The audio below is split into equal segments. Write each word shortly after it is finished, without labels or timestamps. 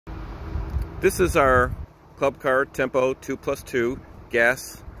This is our Club Car Tempo 2+2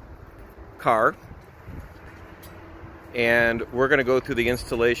 gas car, and we're going to go through the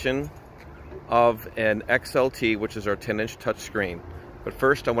installation of an XLT, which is our 10-inch touchscreen. But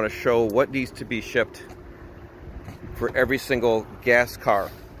first I want to show what needs to be shipped for every single gas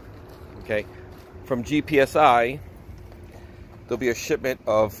car. Okay, from GPSI there'll be a shipment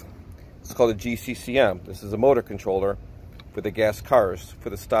of, it's called a GCCM. This is a motor controller for the gas cars,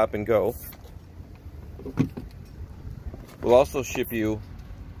 for the stop and go. We'll also ship you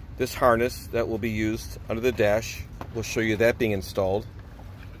this harness that will be used under the dash. We'll show you that being installed.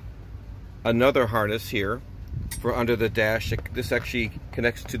 Another harness here for under the dash. This actually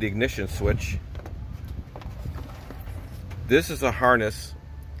connects to the ignition switch. This is a harness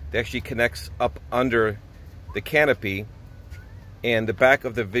that actually connects up under the canopy, and the back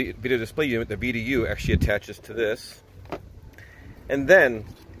of the video display unit, the VDU, actually attaches to this. And then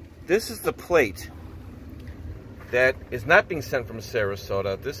this is the plate that is not being sent from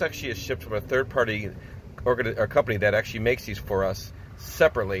Sarasota. This actually is shipped from a third-party company that actually makes these for us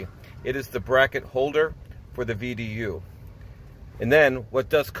separately. It is the bracket holder for the VDU. And then what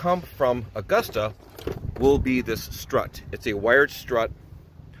does come from Augusta will be this strut. It's a wired strut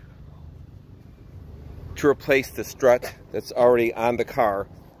to replace the strut that's already on the car.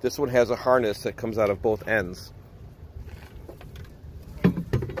 This one has a harness that comes out of both ends.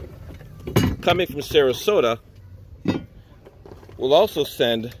 Coming from Sarasota, we'll also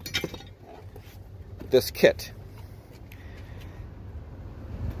send this kit.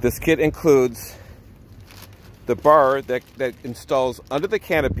 This kit includes the bar that installs under the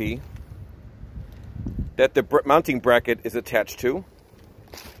canopy that the mounting bracket is attached to,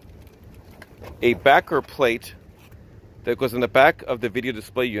 a backer plate that goes in the back of the video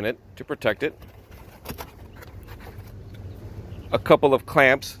display unit to protect it, a couple of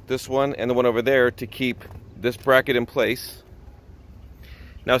clamps, this one and the one over there, to keep this bracket in place.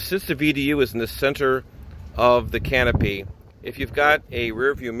 Now, since the VDU is in the center of the canopy, if you've got a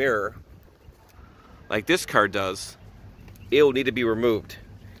rear view mirror like this car does, it will need to be removed.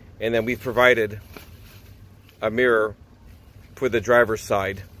 And then we've provided a mirror for the driver's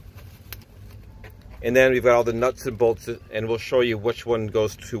side. And then we've got all the nuts and bolts, and we'll show you which one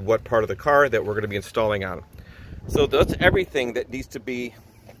goes to what part of the car that we're going to be installing on. So that's everything that needs to be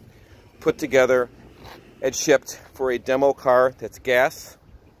put together and shipped for a demo car that's gas.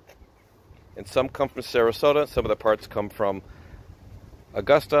 And some come from Sarasota, some of the parts come from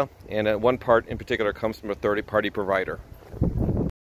Augusta, and one part in particular comes from a third-party provider.